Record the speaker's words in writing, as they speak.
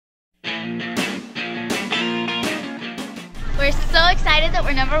We're so excited that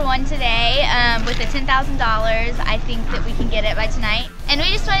we're #1 today with the $10,000. I think that we can get it by tonight. And we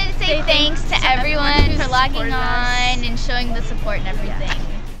just wanted to say thanks to everyone for logging on and showing the support and everything.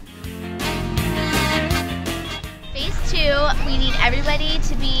 Phase 2, we need everybody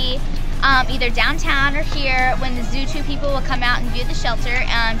to be either downtown or here when the Zoo 2 people will come out and view the shelter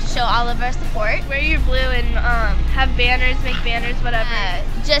to show all of our support. Wear your blue and have banners, make banners, whatever.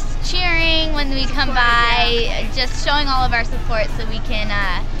 Just cheering when we come by, just showing all of our support so we can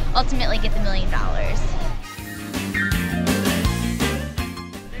ultimately get the $1 million.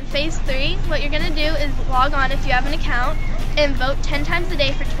 In phase 3, what you're going to do is log on if you have an account and vote 10 times a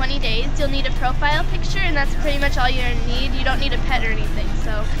day for 20 days. You'll need a profile picture, and that's pretty much all you need. You don't need a pet or anything,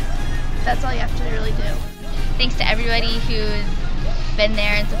 so that's all you have to really do. Thanks to everybody who's been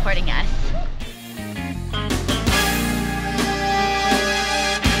there and supporting us.